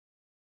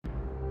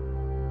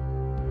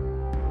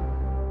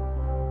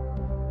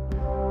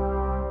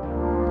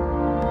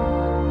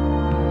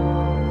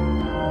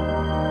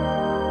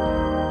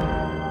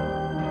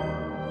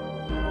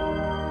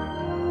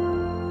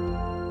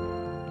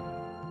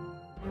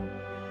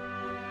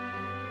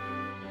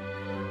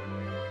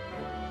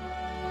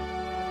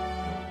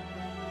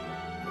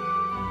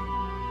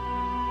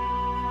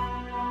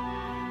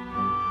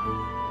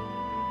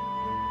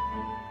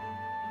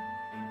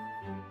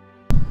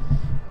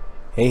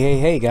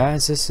Hey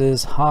guys, this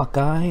is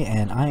Hawkeye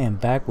and I am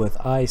back with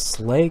Ice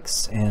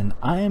Lakes, and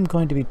I am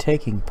going to be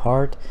taking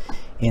part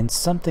in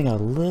something a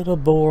little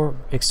more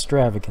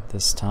extravagant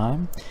this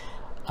time.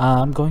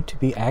 I'm going to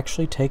be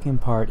actually taking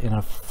part in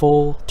a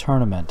full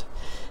tournament.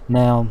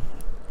 Now,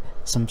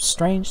 some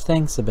strange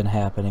things have been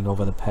happening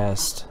over the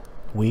past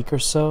week or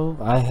so.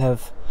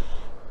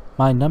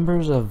 My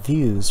numbers of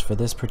views for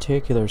this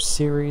particular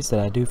series that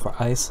I do for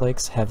Ice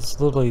Lakes have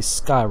literally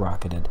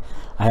skyrocketed.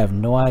 I have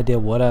no idea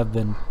what I've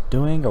been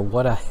doing or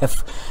what I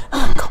have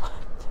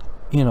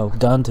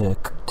done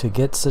to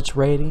get such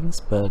ratings,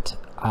 but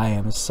I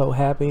am so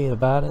happy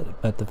about it.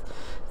 But the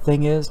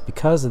thing is,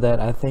 because of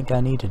that, I think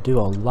I need to do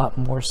a lot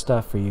more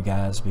stuff for you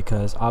guys,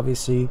 because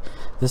obviously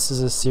this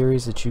is a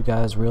series that you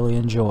guys really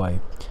enjoy.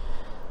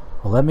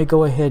 Well, let me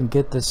go ahead and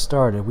get this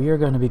started. We are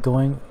going to be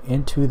going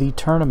into the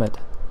tournament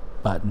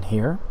button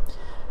here.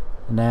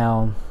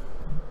 Now,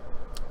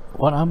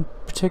 what I'm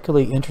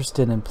particularly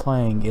interested in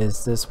playing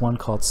is this one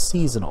called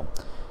Seasonal.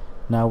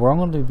 Now, we're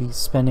going to be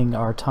spending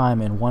our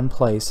time in one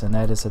place, and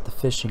that is at the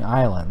fishing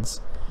islands.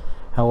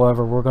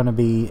 However, we're going to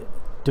be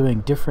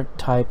doing different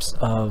types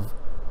of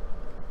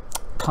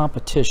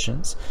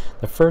competitions.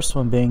 The first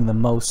one being the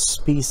most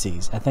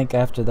species. I think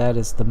after that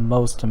is the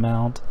most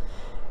amount,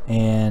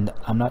 and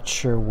I'm not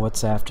sure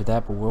what's after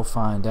that, but we'll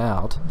find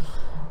out.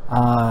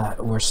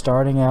 We're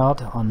starting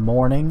out on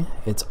morning.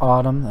 It's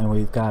autumn, and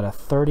we've got a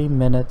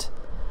 30-minute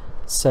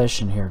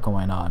session here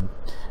going on.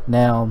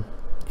 Now,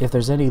 if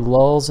there's any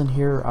lulls in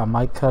here, I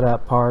might cut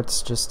out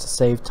parts just to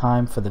save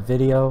time for the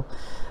video,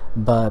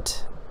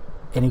 but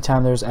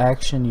anytime there's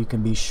action, you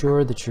can be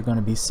sure that you're going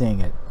to be seeing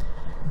it.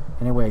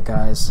 Anyway,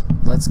 guys,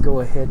 let's go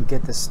ahead and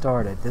get this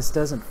started. This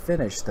doesn't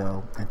finish,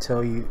 though,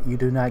 until you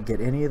do not get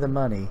any of the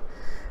money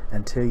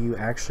until you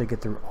actually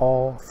get through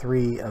all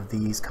three of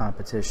these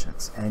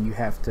competitions, and you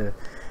have to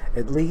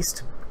at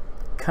least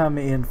come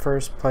in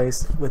first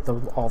place with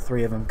all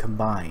three of them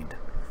combined.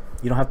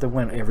 You don't have to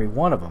win every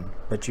one of them,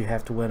 but you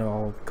have to win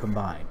all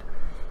combined.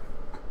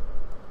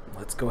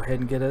 Let's go ahead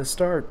and get a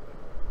start.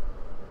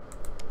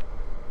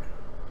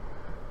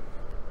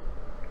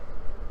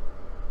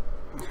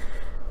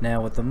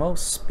 Now, with the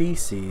most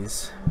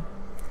species,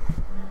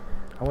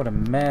 I would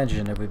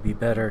imagine it would be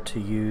better to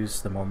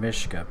use the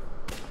Mormishka.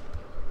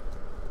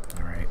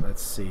 Alright,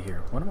 let's see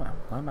here. What am I?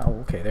 Oh,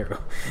 okay, there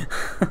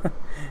we go.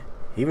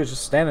 He was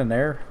just standing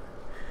there.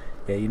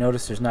 Yeah, you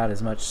notice there's not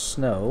as much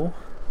snow,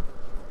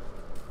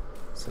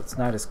 so it's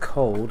not as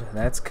cold.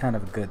 That's kind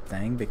of a good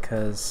thing,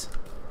 because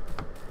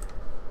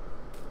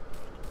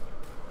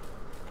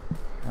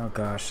oh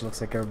gosh,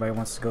 looks like everybody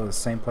wants to go to the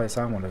same place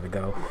I wanted to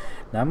go.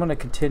 Now I'm going to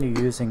continue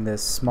using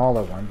this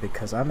smaller one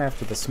because I'm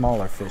after the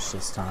smaller fish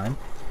this time.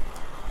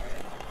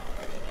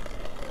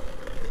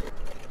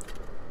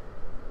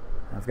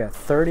 I've got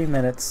 30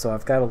 minutes, so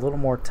I've got a little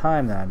more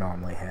time than I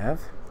normally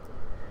have.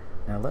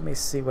 Now let me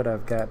see what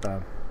I've got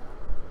by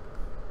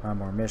my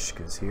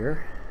Mormishkas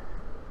here.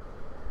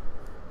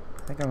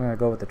 I think I'm going to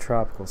go with the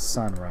Tropical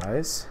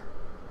Sunrise.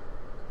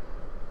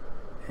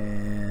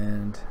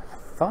 And I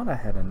thought I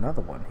had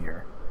another one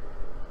here.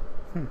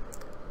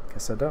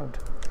 Guess I don't.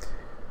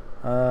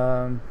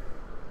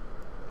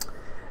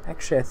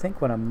 Actually, I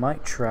think what I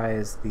might try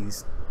is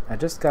these. I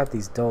just got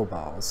these dough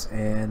balls,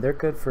 and they're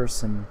good for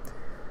some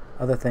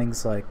other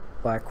things like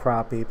black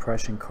crappie,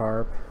 Prussian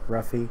carp,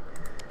 roughy.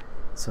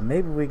 So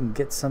maybe we can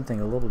get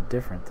something a little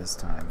different this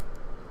time.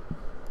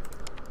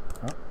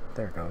 Oh,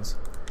 there it goes.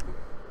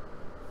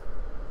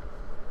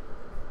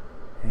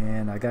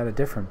 And I got a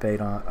different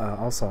bait on.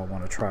 Also, I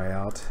want to try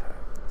out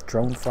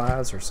drone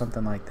flies or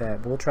something like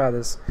that. But we'll try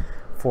this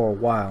for a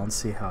while and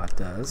see how it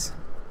does.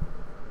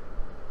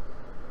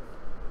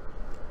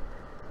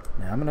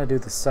 Now I'm going to do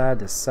the side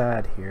to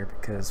side here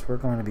because we're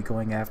going to be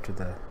going after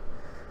the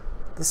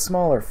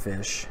smaller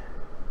fish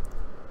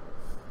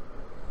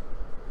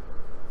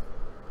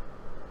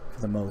for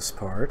the most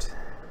part.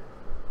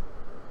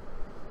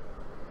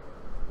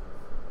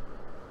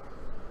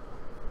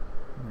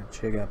 I'm going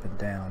to jig up and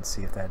down,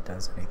 see if that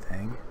does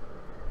anything.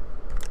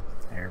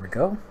 There we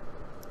go.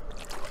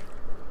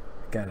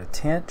 Got a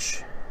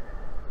tench,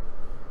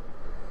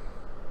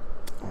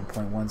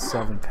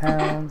 1.17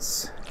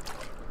 pounds.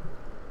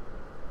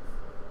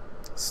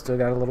 Still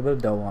got a little bit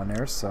of dough on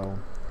there, so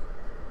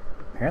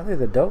apparently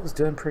the dough is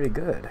doing pretty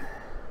good.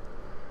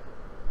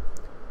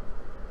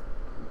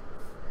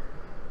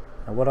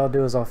 Now what I'll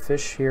do is I'll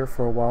fish here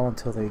for a while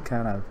until they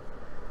kind of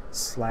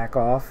slack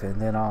off,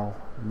 and then I'll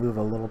move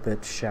a little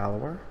bit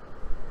shallower.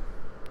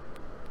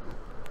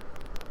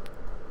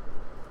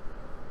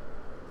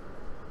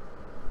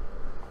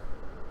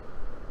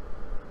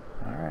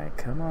 Alright,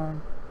 come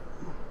on.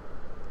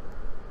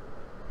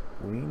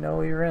 We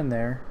know you're in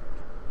there.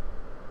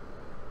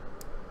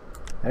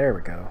 There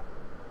we go.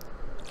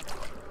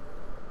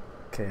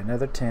 Okay,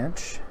 another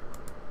tench.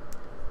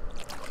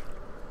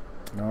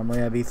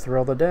 Normally I'd be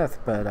thrilled to death,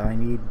 but I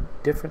need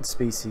different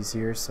species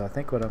here, so I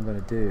think what I'm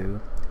going to do,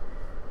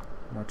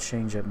 I'm going to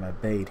change up my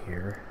bait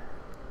here.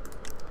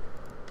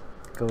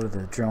 Go to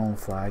the drone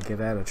fly, give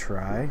that a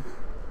try.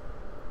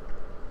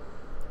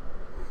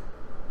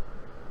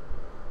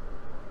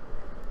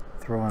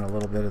 throw in a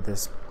little bit of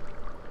this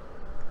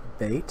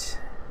bait,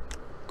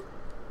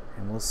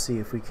 and we'll see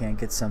if we can't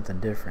get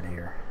something different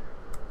here.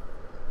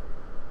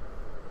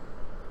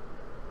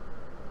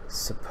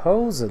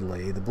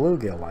 Supposedly the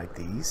bluegill like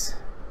these,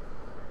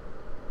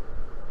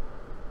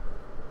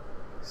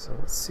 so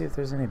let's see if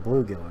there's any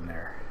bluegill in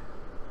there.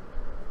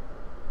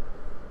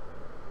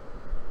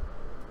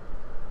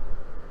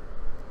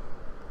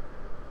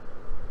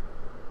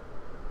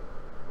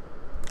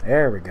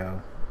 There we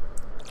go.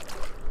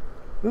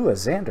 Ooh, a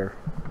zander.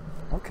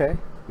 Okay,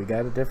 we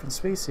got a different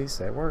species.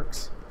 That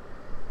works.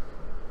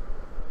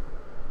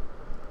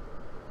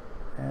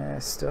 I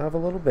still have a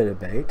little bit of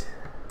bait.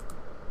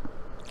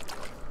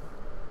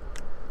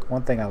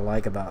 One thing I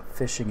like about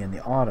fishing in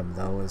the autumn,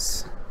 though,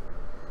 is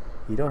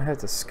you don't have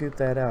to scoop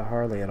that out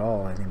hardly at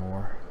all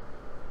anymore.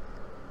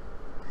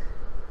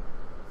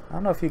 I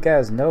don't know if you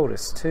guys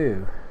noticed,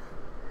 too.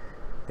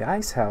 The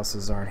ice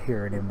houses aren't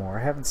here anymore.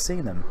 I haven't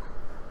seen them.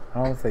 I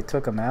don't know if they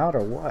took them out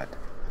or what,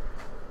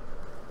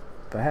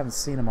 but I haven't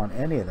seen them on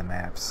any of the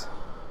maps.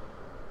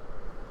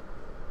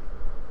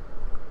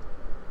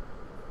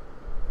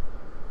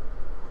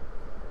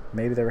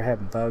 Maybe they were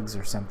having bugs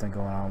or something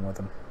going on with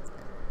them.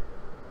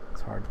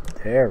 It's hard.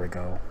 There we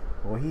go.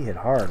 Well, he hit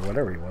hard,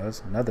 whatever he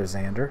was. Another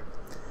zander.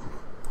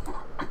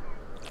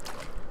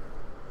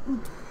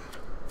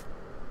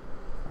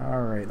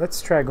 Alright,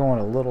 let's try going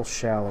a little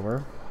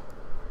shallower.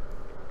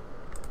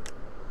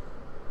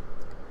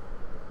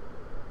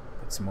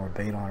 Some more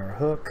bait on our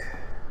hook.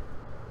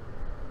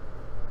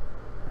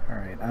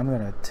 Alright, I'm going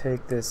to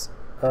take this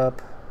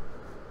up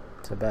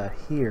to about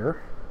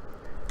here.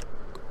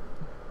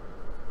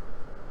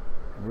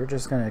 And we're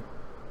just going to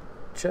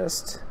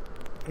just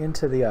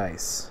into the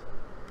ice,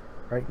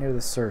 right near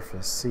the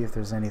surface, see if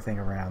there's anything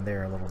around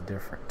there a little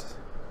different.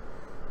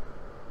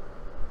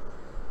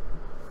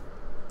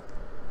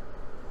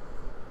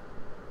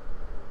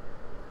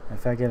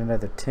 If I get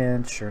another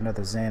tench or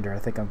another zander, I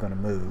think I'm going to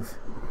move.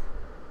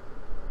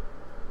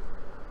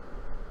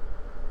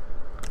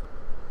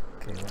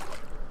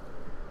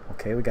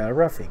 Okay, we got a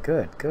roughie.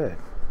 Good, good.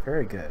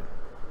 Very good.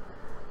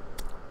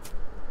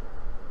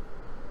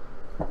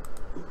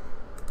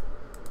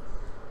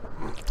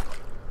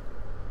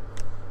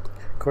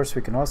 Of course,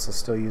 we can also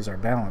still use our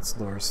balance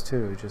lures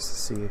too, just to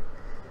see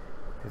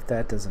if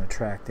that doesn't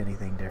attract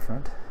anything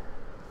different.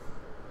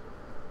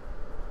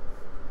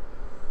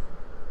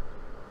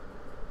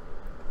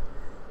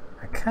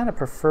 I kind of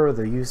prefer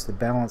to use the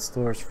balance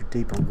lures for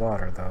deeper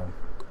water, though.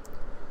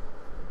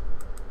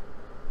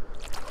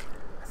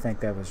 I think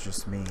that was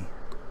just me.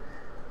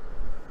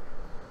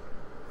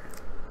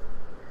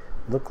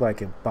 Looked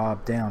like it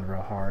bobbed down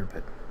real hard,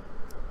 but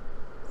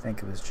I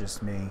think it was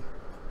just me.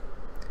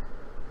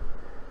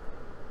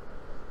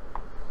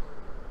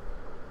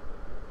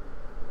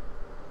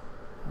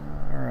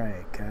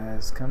 Alright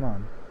guys, come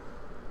on.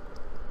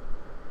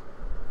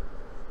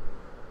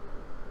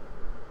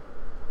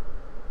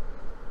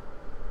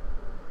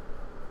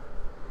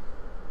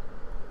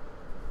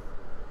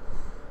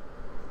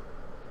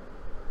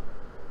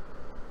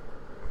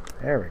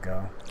 There we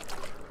go.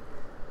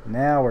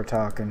 Now we're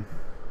talking.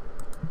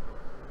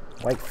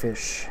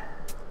 Whitefish.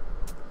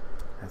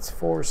 That's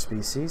 4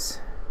 species.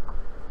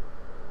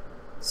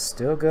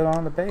 Still good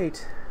on the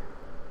bait.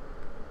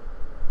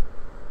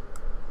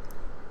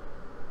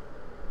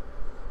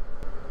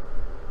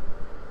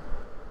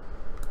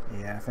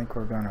 Yeah, I think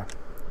we're gonna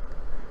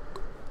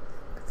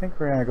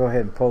go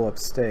ahead and pull up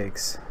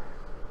stakes.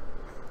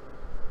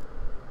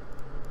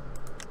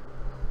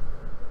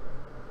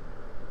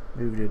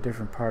 Move to a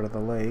different part of the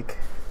lake.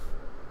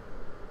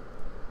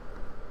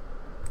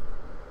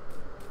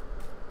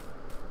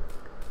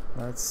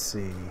 Let's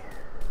see.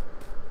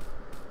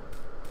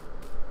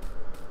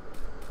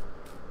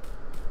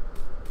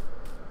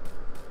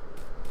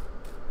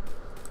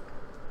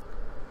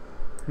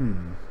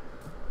 You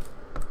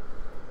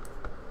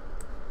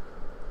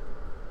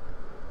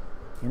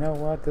know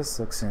what? This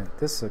looks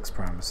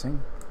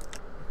promising.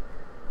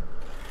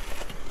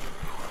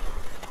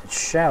 It's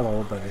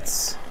shallow, but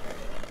it's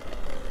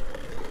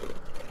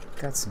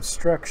got some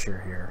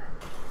structure here.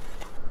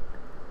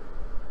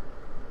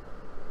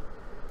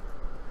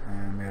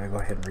 I'm gonna go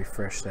ahead and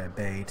refresh that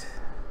bait.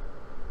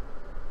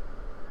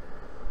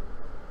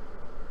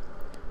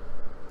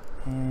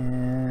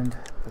 And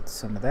put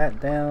some of that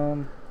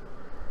down.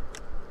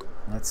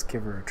 Let's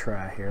give her a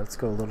try here. Let's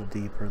go a little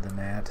deeper than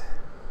that.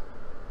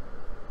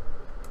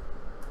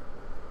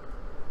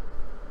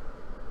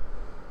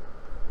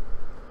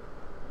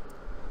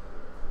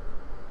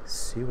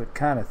 See what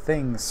kind of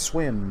things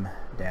swim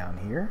down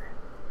here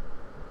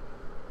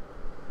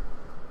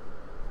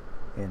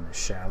in the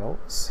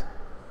shallows.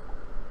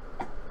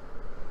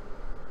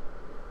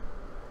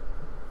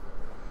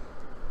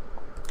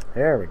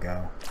 There we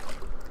go.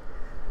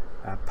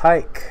 A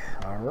pike.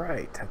 All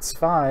right, that's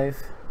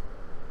 5.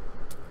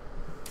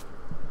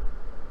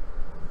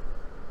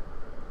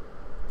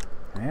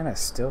 And I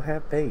still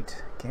have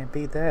bait. Can't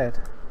beat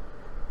that.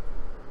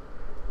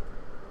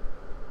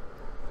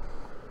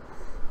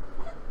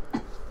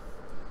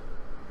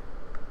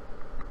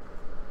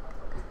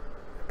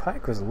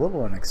 pike was a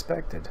little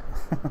unexpected.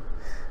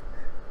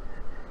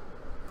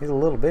 He's a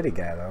little bitty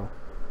guy though.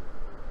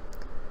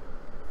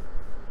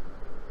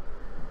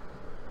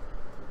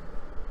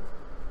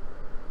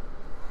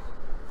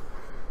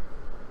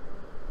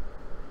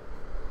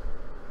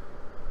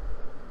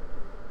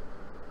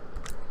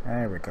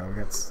 There we go. We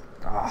got.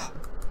 Oh,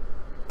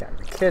 God,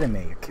 you're kidding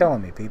me. You're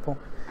killing me, people.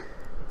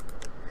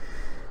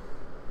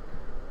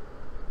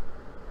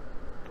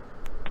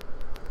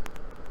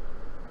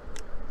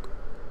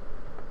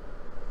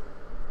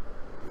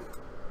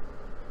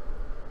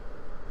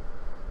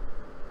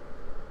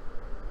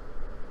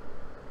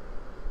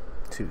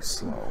 Too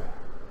slow.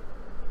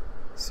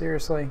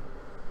 Seriously?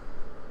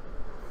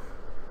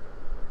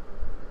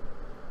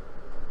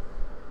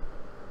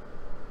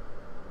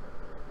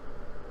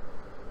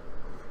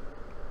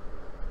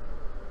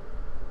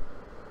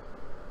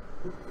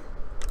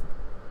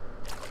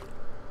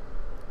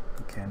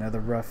 Okay, another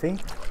roughie.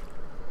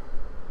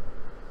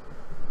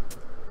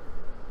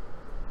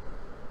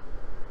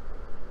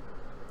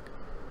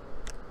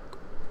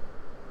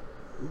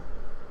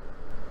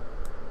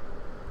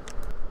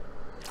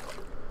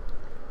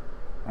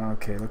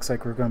 Okay, looks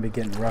like we're going to be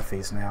getting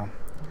roughies now.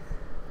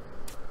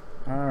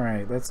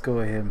 Alright, let's go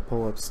ahead and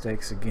pull up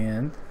stakes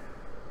again.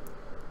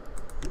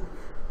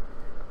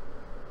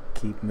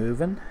 Keep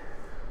moving.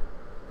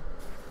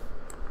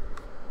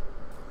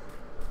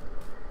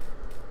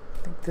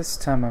 I think this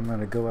time I'm going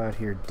to go out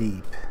here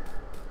deep.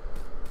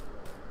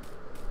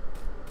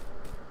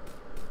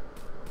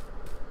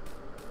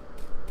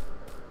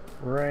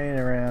 Right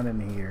around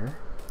in here.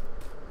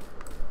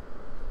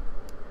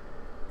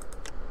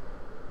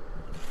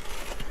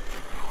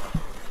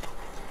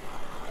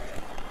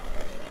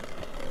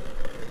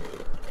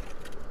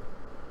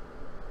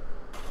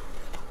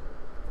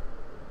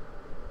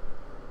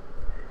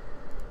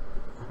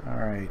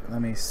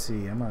 Let me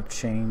see. I'm going to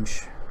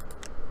change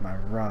my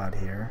rod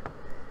here.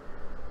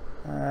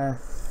 I'm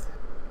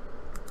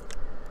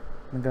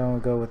going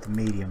to go with the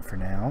medium for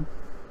now.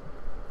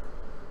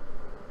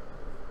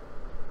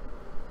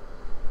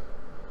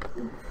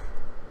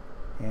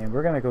 And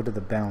we're going to go to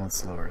the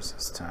balance lures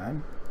this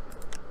time.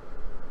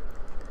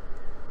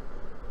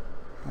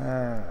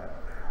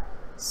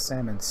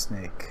 Salmon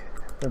snake.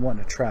 Been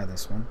wanting to try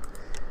this one.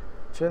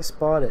 Just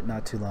bought it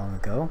not too long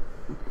ago.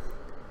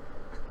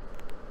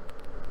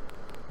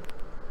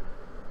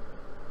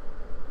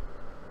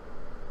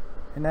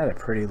 Isn't that a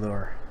pretty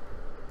lure?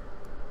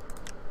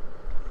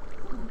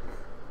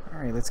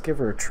 Alright, let's give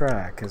her a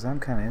try, because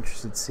I'm kind of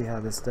interested to see how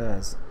this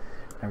does.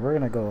 Now we're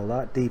going to go a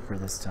lot deeper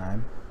this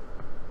time.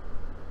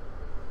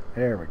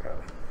 There we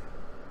go.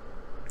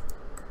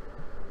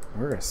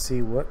 We're going to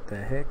see what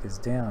the heck is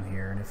down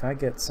here, and if I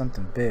get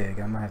something big,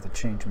 I'm going to have to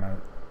change my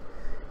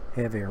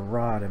heavier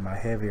rod and my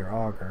heavier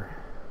auger.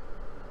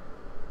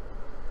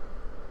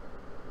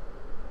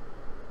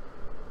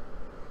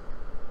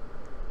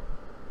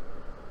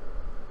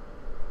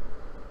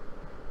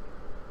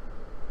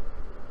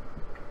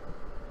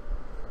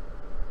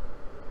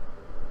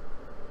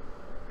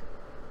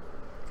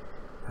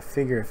 I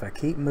figure if I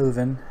keep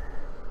moving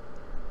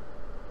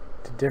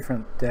to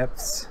different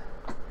depths,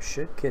 I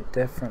should get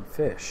different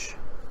fish.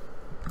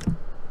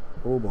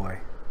 Oh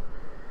boy.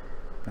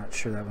 Not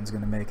sure that one's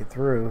going to make it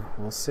through.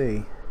 We'll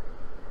see.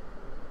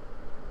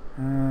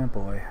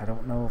 Boy, I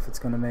don't know if it's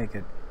going to make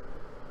it.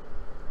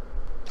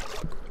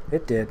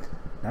 It did.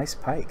 Nice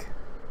pike.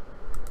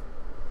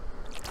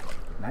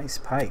 Nice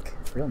pike.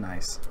 Real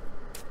nice.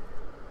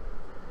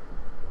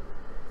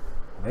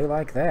 Well, they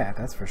like that,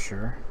 that's for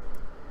sure.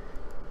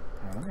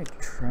 Let me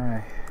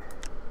try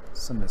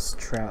some of this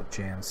trout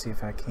jam, see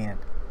if I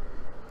can't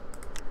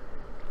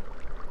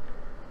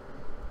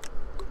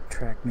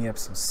track me up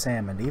some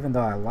salmon. Even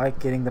though I like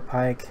getting the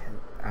pike,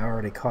 I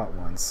already caught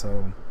one,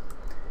 so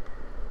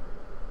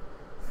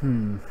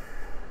so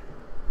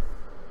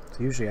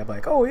usually I'm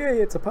like, oh yeah,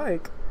 it's a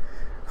pike.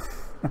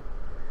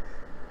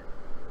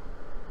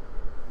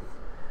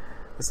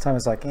 This time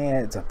it's like,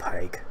 yeah, it's a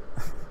pike.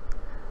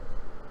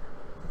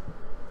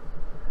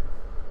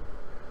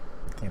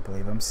 Can't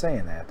believe I'm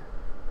saying that.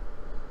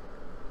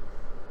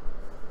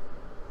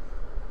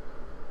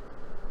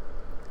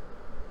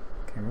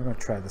 Okay, we're going to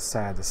try the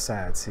side to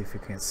side, see if we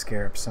can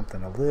scare up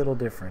something a little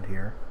different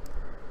here.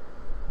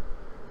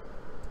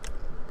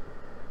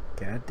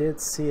 Okay, I did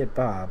see it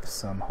bob,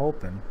 so I'm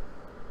hoping.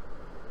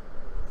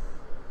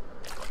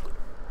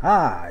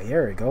 Ah,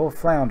 there we go,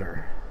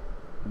 flounder.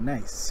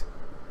 Nice.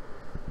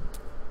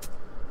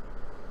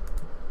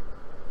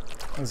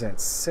 What is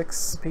that, 6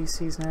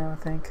 species now, I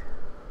think?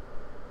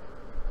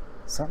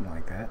 Something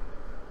like that.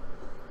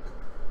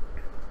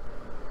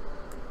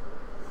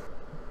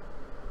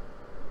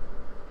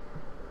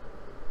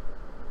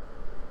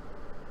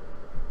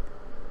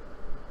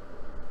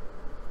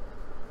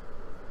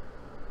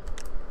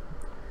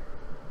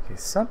 Okay,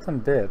 something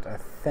bit, I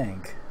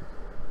think.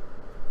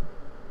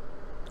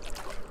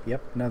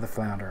 Yep, another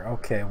flounder.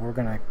 Okay, we're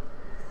gonna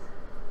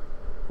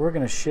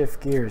shift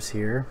gears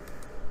here.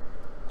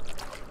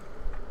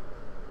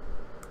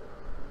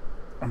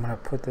 I'm gonna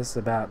put this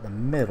about the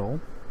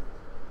middle.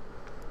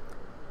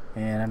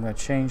 And I'm going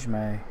to change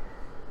my...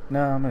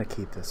 No, I'm going to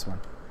keep this one.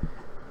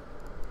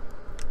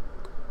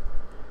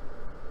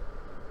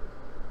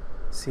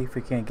 See if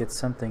we can't get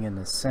something in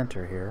the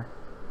center here.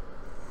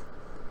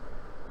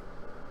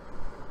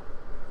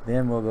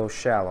 Then we'll go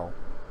shallow.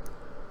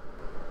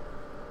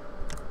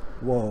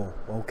 Whoa,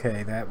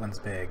 okay, that one's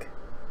big.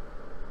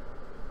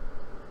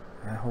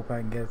 I hope I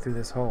can get through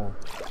this hole.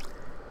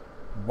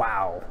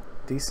 Wow,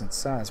 decent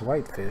sized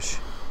whitefish.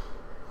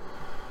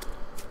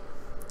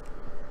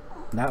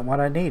 Not what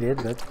I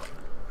needed, but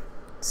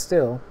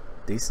still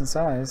decent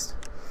sized.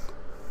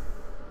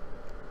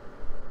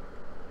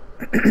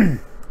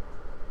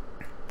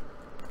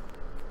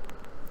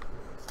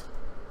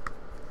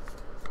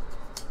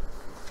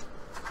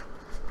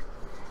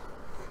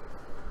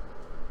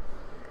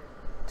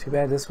 Too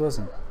bad this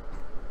wasn't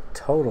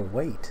total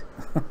weight.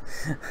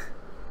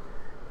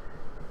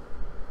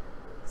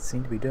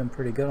 Seem to be doing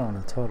pretty good on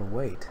the total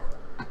weight.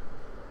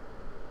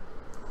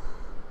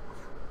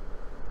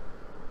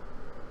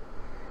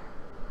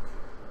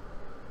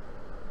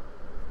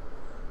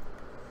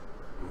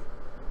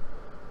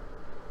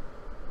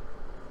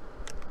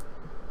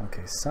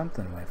 Okay,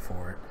 something went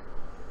for it.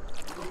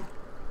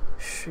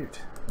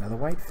 Shoot, another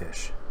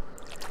whitefish.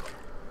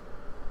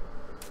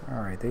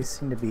 Alright, they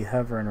seem to be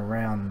hovering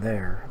around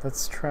there.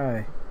 Let's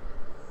try...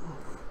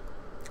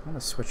 I'm going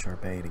to switch our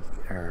bait,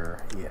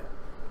 yeah.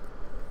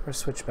 Or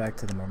switch back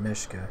to the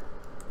Mormishka.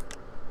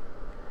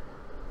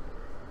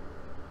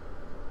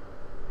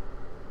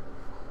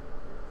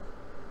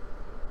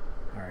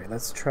 Alright,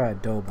 let's try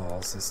dough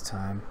balls this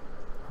time.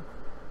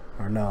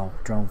 Or no,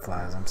 drone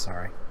flies, I'm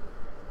sorry.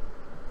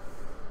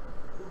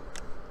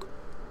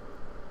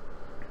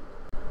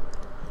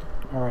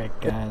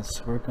 Alright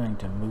guys, we're going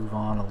to move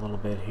on a little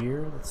bit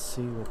here. Let's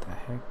see what the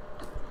heck...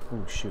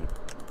 Oh shoot.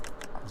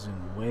 I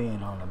zoomed way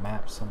in on the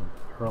map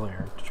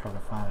earlier to try to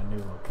find a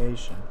new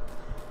location.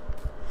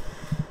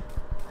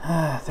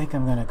 I think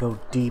I'm going to go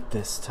deep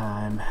this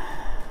time.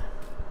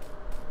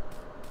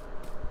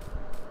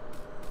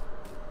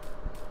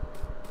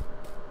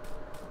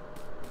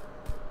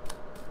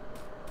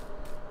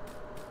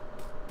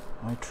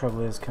 My trouble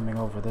is coming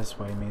over this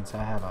way means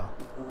I have a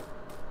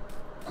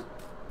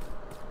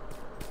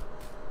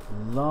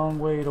long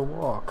way to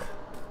walk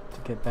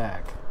to get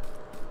back,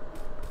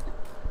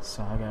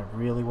 so I gotta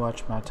really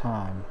watch my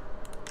time.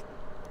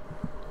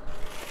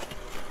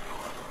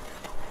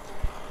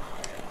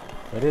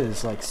 But it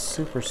is like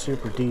super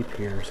deep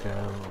here,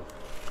 so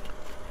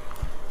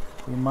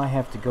we might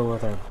have to go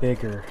with our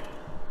bigger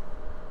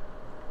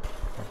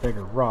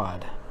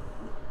rod.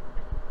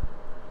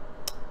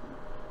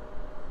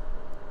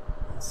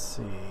 Let's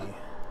see.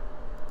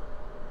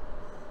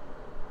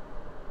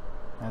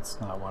 That's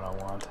not what I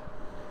want.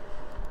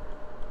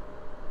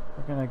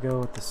 We're gonna go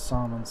with the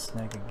salmon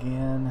snake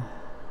again.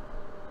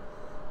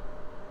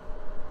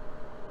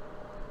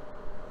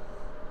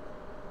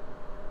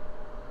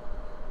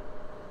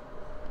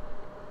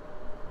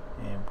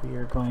 And we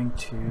are going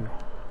to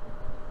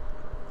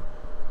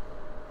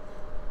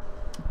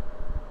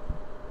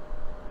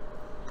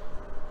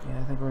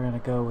I think we're gonna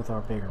go with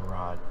our bigger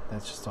rod.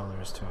 That's just all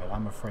there is to it.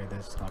 I'm afraid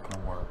that's not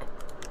gonna work.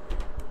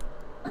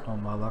 Oh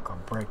my luck, I'll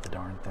break the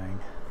darn thing.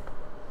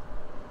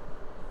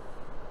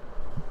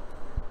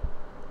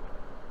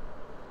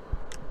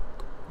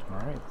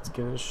 Alright, let's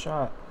give it a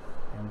shot.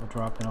 And we'll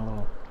drop in a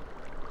little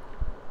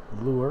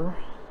lure.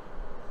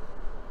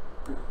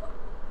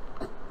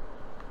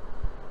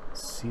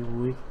 See what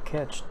we can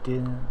catch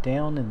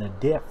down in the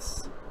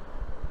depths.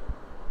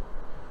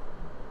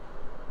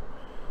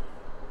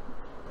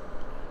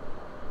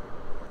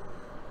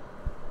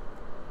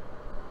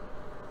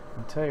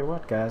 I'll tell you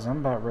what guys, I'm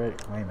about ready.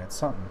 Wait a minute,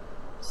 something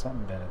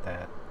bit at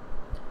that.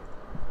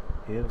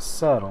 It was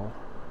subtle.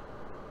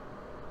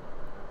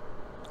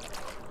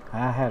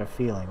 I had a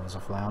feeling it was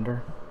a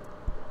flounder.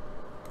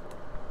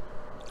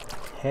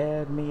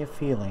 Had me a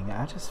feeling.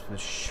 I just was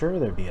sure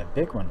there'd be a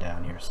big one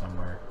down here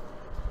somewhere.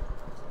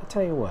 I'll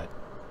tell you what,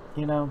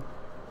 you know,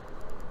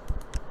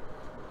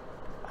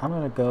 I'm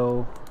gonna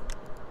go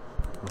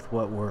with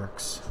what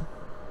works.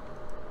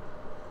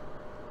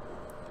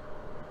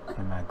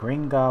 And my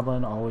green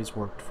goblin always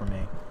worked for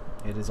me.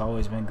 It has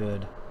always been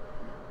good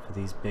for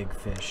these big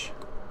fish.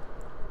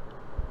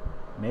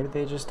 Maybe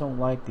they just don't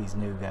like these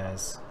new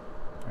guys.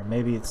 Or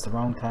maybe it's the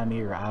wrong time of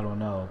year, I don't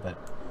know, but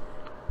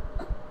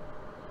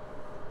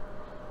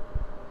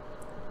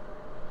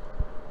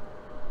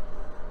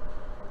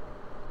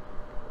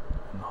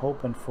I'm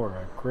hoping for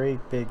a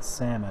great big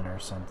salmon or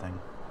something.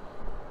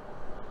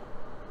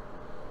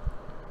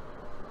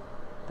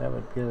 That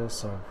would get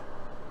us a...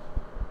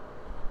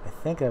 I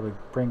think that would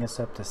bring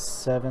us up to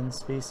 7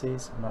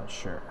 species, I'm not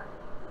sure.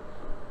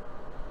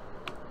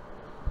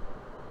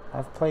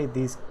 I've played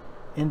these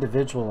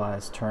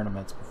individualized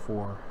tournaments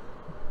before.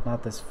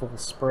 Not this full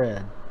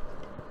spread.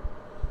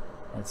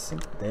 Let's see.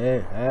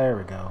 There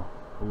we go.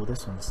 Oh,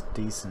 this one's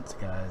decent,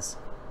 guys.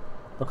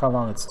 Look how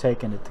long it's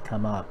taken it to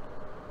come up.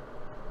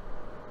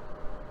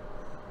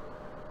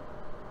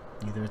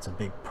 Either it's a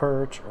big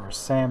perch or a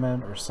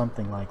salmon or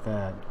something like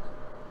that.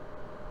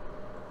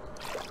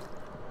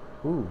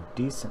 Ooh,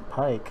 decent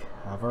pike.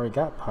 I've already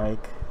got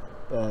pike,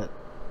 but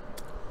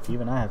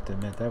even I have to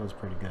admit that was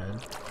pretty good.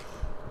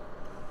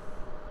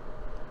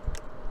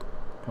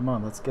 Come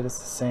on, let's get us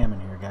the salmon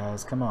here,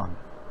 guys. Come on.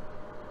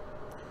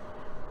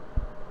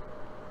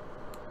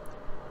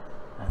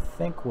 I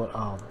think what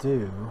I'll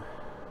do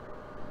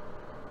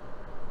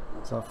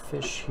is I'll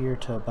fish here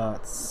till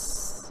about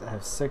I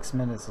have 6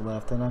 minutes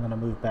left, then I'm going to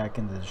move back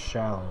into the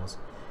shallows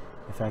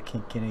if I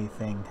can't get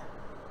anything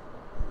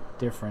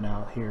different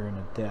out here in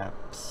the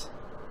depths.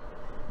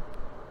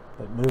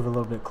 But move a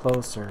little bit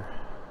closer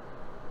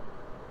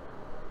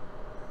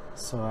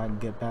so I can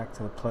get back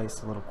to the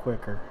place a little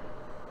quicker.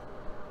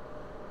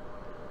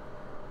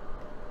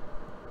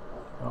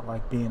 I don't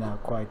like being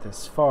out quite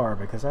this far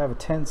because I have a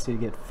tendency to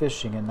get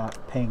fishing and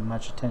not paying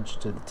much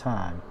attention to the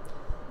time.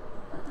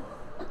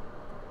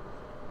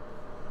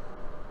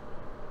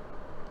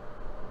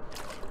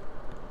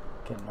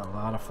 Getting a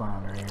lot of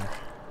flounder here.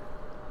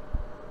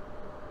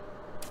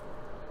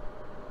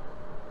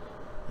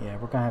 Yeah,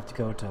 we're gonna have to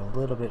go to a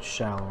little bit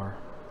shallower.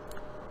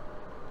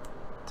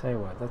 Tell you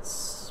what,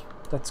 let's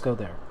go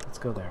there. Let's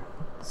go there.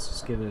 Let's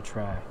just give it a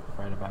try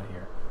right about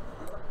here.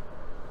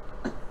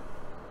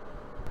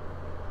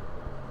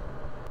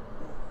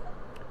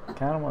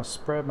 Kind of want to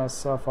spread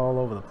myself all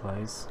over the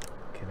place.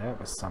 Okay, that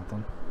was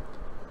something.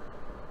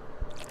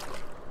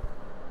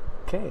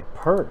 Okay,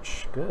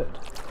 perch. Good.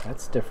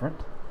 That's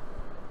different.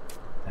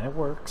 That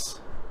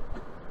works.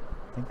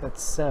 I think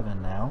that's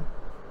 7 now.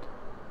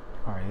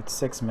 Alright, it's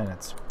 6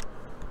 minutes.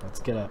 Let's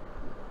get up.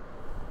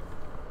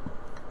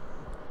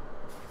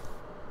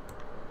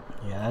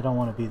 Yeah, I don't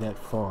want to be that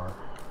far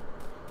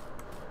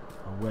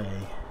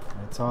away.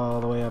 It's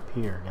all the way up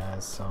here,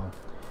 guys, so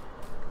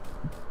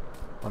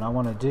what I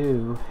want to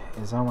do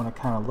is I want to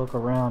kind of look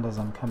around as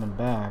I'm coming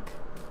back,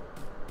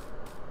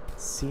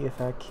 see if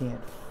I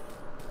can't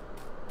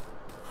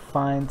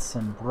find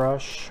some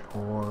brush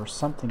or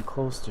something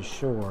close to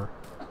shore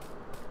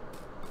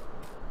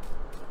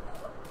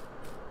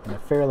in a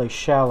fairly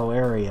shallow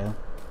area.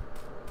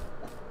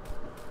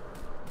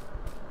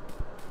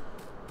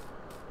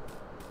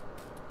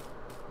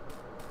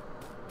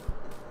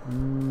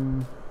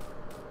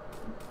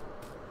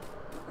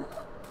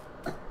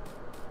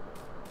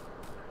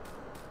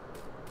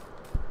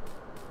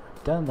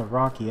 Done the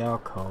rocky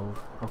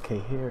alcove. Okay,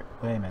 here,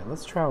 wait a minute,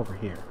 let's try over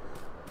here.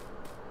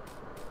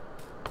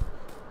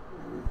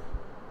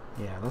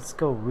 Yeah, let's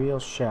go real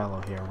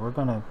shallow here. We're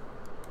gonna,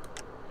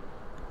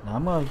 now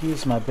I'm gonna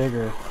use my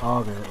bigger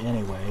auger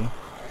anyway.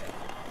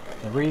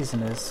 The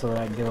reason is so that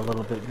I can get a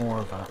little bit more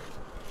of a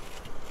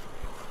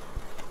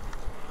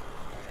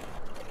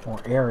more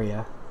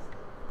area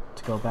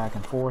to go back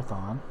and forth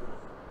on.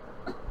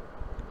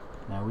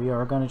 Now we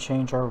are going to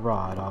change our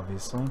rod,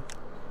 obviously. I'm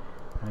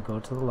going to go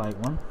to the light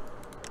one,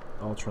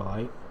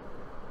 ultralight.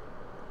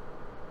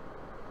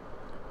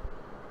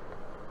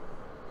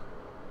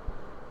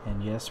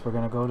 And yes, we're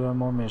going to go to a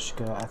more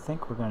Mishka. I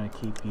think we're going to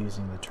keep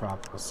using the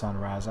Tropical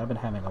Sunrise. I've been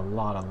having a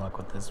lot of luck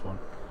with this one.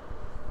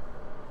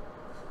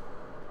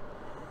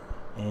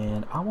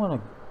 And I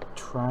want to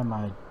try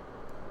my,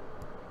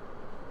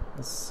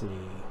 let's see,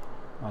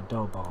 my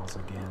dough balls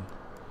again.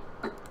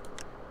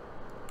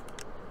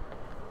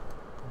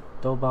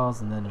 Dough balls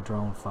and then the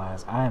drone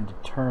flies. I am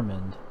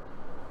determined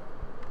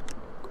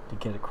to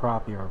get a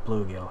crappie or a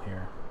bluegill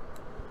here.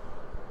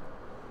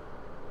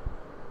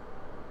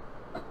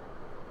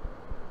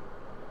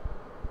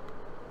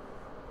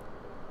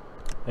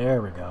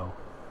 There we go.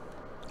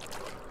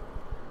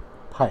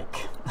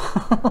 Pike.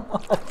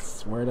 I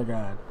swear to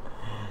God.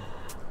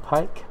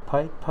 Pike,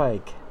 pike,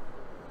 pike.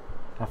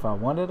 If I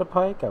wanted a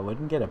pike, I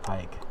wouldn't get a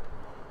pike.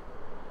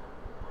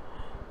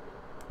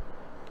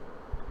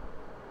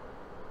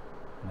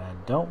 And I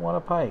don't want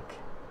a pike.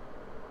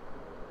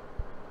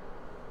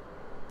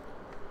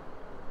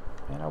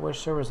 Man, I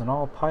wish there was an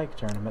all pike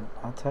tournament.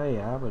 I'll tell you,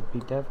 I would be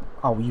definitely.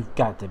 Oh, you've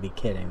got to be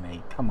kidding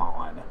me. Come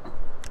on.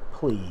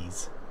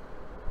 Please.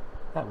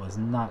 That was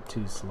not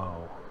too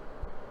slow.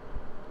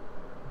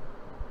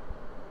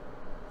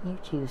 You're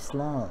too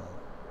slow.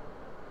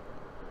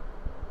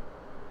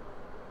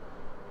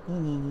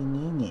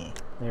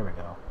 There we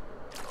go.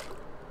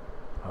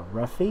 A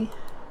roughie.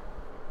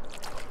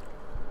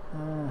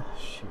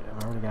 Shoot,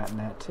 I've already gotten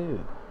that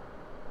too.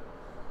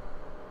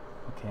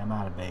 Okay, I'm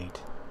out of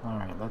bait.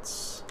 Alright,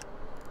 let's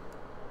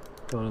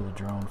go to the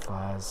drone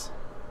flies.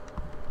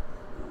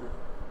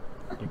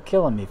 You're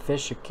killing me,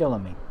 fish. You're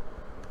killing me.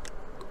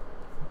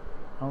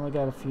 I only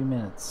got a few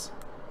minutes.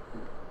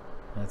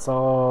 That's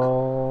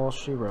all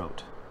she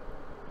wrote.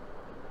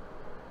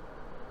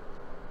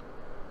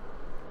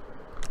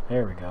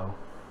 There we go.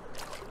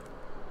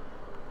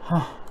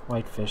 Huh,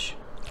 whitefish.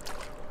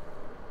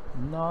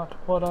 Not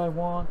what I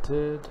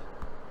wanted.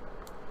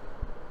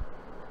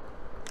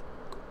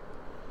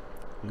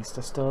 At least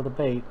I still have the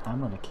bait. I'm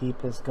going to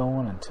keep this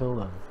going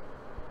until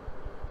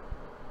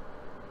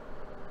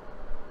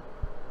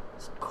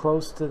as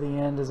close to the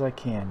end as I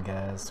can,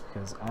 guys,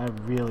 because I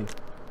really...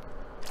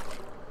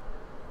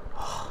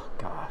 Oh,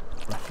 God,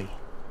 roughie.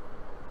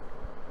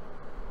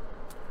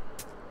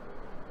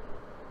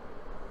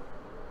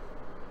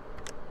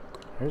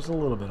 There's a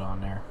little bit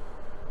on there.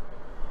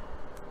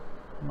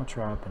 I'm gonna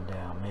try up and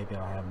down. Maybe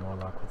I'll have more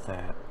luck with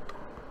that.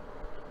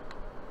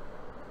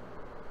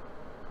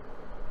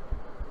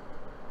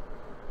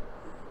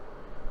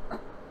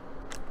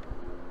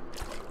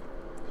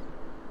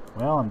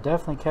 Well, I'm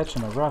definitely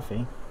catching a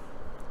roughie.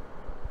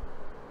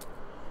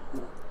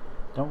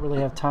 Don't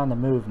really have time to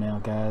move now,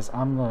 guys.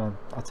 I'll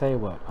tell you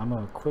what, I'm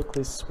gonna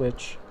quickly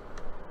switch.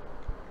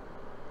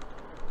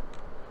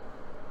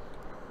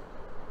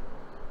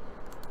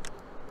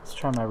 Let's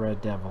try my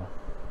red devil.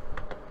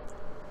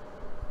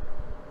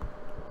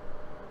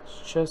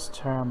 Let's just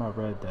try my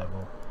red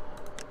devil.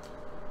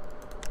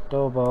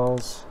 Dough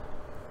balls.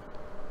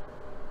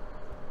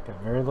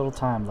 Got very little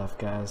time left,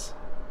 guys.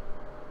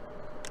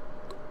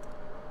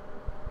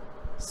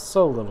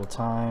 So little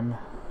time.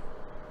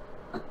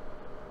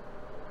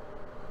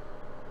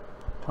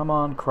 Come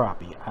on,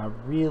 crappie. I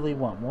really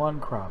want one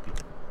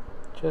crappie.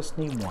 Just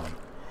need one.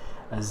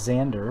 A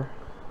Xander.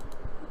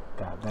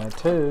 Got that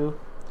too.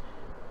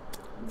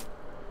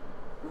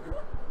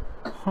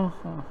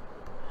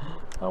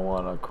 I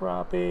want a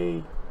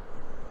crappie.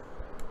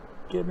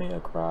 Give me a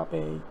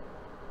crappie.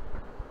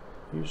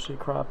 Usually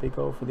crappie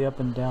go for the up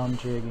and down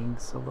jigging,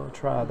 so we'll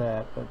try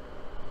that, but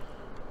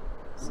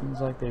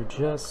seems like they're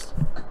just...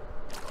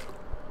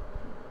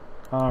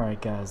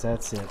 Alright guys,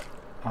 that's it.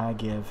 I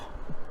give.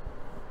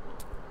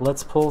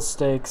 Let's pull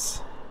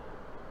stakes.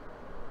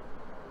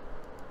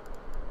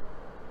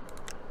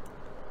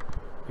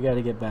 We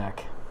gotta get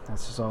back.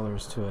 That's just all there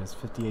is to it. It's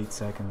 58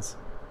 seconds.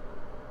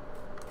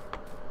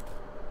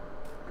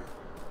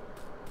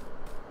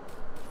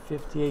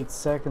 58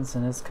 seconds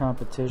and this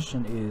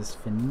competition is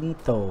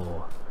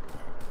finito.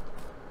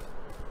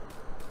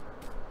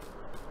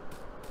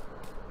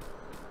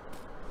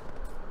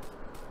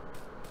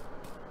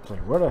 It's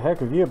like, where the heck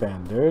have you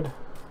been, dude?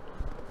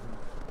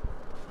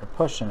 You're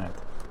pushing it.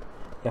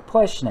 You're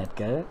pushing it,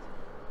 good.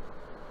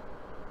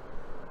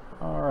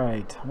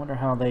 Alright, I wonder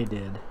how they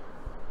did.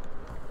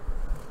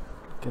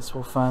 Guess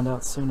we'll find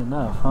out soon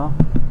enough, huh?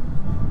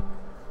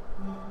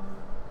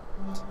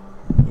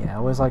 Yeah, I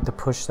always like to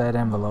push that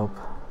envelope.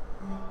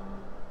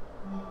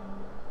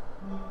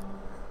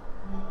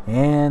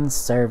 And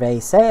survey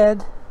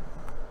said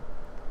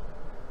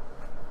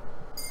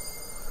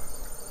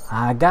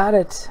I got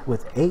it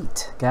with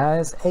 8,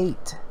 guys.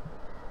 8.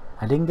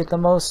 I didn't get the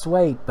most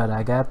weight, but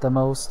I got the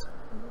most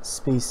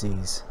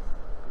species.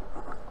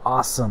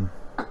 Awesome.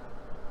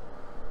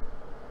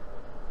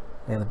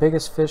 Yeah, the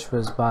biggest fish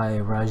was by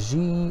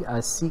Raji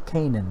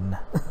Asikanen.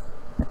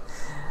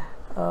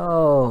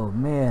 Oh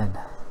man,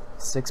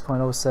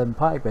 6.07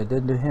 pike, but it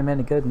didn't do him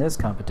any good in this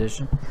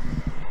competition.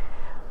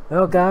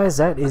 Well guys,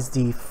 that is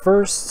the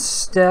first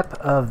step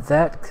of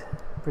that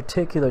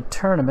particular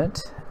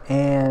tournament,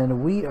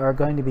 and we are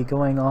going to be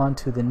going on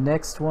to the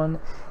next one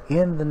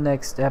in the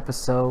next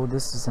episode.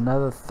 This is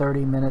another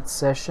 30-minute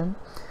session.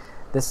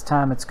 This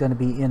time it's going to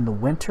be in the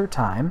winter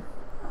time,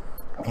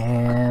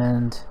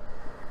 and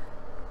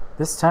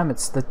this time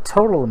it's the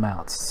total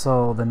amount,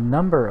 so the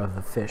number of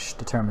the fish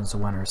determines the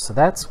winner. So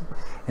that's,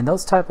 in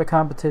those type of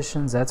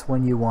competitions, that's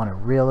when you want to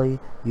really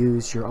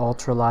use your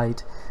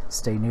ultralight,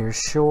 stay near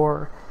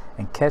shore,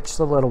 and catch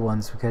the little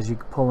ones, because you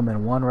can pull them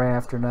in one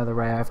raft or another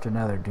raft or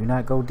another. Do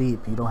not go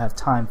deep. You don't have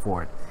time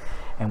for it.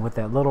 And with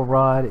that little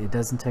rod, it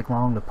doesn't take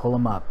long to pull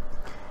them up.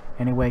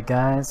 Anyway,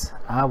 guys,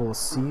 I will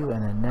see you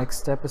in the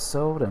next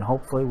episode, and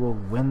hopefully we'll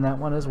win that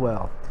one as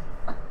well.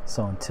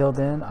 So until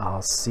then,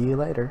 I'll see you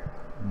later.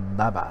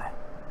 Bye-bye.